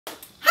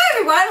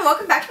everyone,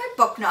 welcome back to my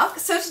book nook.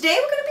 So today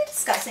we're going to be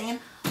discussing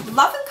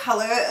Love and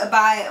Color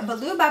by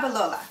Bolu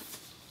Babalola.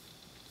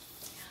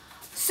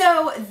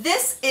 So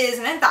this is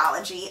an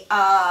anthology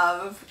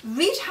of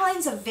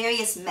retellings of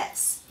various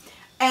myths.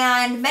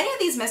 And many of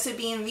these myths are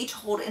being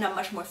retold in a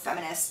much more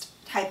feminist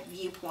type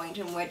viewpoint,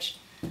 in which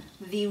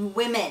the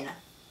women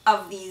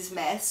of these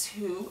myths,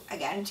 who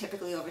again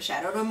typically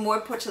overshadowed, are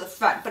more put to the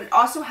front. But it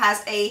also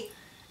has a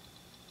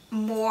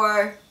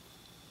more,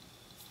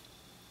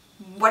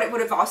 what it would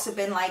have also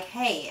been like,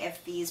 hey,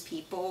 if these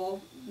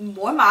people,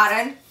 more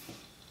modern,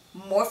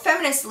 more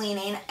feminist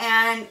leaning,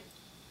 and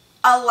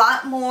a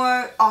lot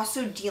more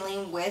also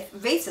dealing with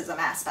racism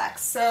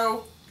aspects.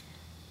 So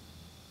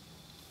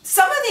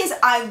some of these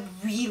I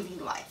really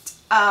liked.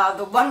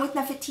 The one with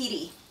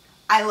Nefertiti,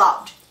 I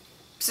loved.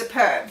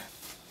 Superb.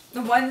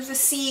 The ones with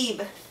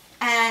Seb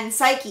and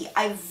Psyche,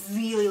 I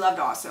really loved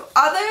also.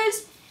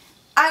 Others,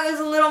 I was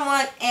a little more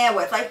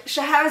with. Like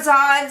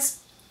Scheherazad's,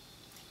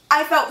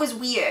 I felt was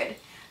weird.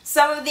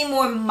 Some of the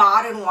more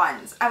modern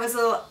ones, I was a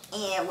little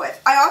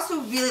with. I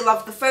also really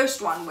loved the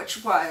first one,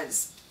 which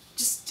was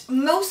just,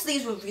 most of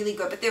these were really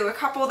good, but there were a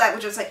couple that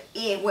were just like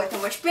with,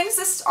 and which brings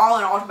this all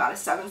in all to about a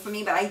 7 for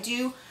me, but I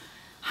do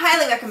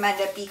highly recommend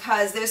it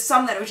because there's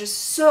some that are just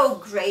so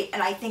great,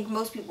 and I think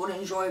most people would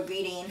enjoy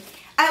reading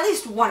at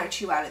least 1 or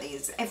 2 out of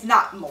these, if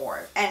not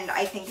more. And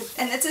I think,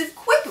 it's a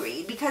quick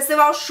read because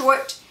they're all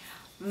short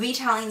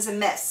retellings of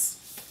myths.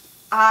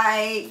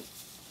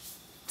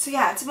 So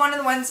yeah, it's one of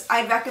the ones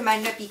I'd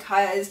recommend it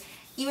because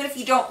even if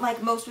you don't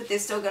like most of it,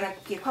 there's still gonna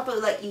be a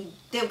couple that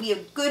there'll be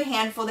a good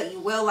handful that you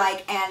will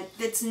like, and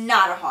it's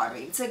not a hard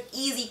read. It's an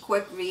easy,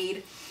 quick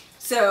read.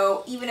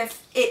 So even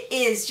if it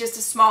is just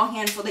a small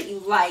handful that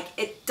you like,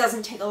 it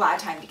doesn't take a lot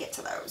of time to get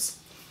to those.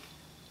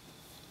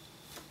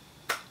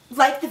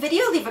 Like the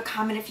video, leave a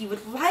comment if you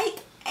would like,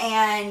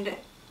 and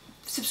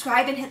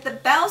subscribe and hit the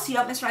bell so you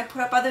don't miss when I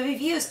put up other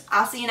reviews.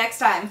 I'll see you next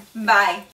time. Bye.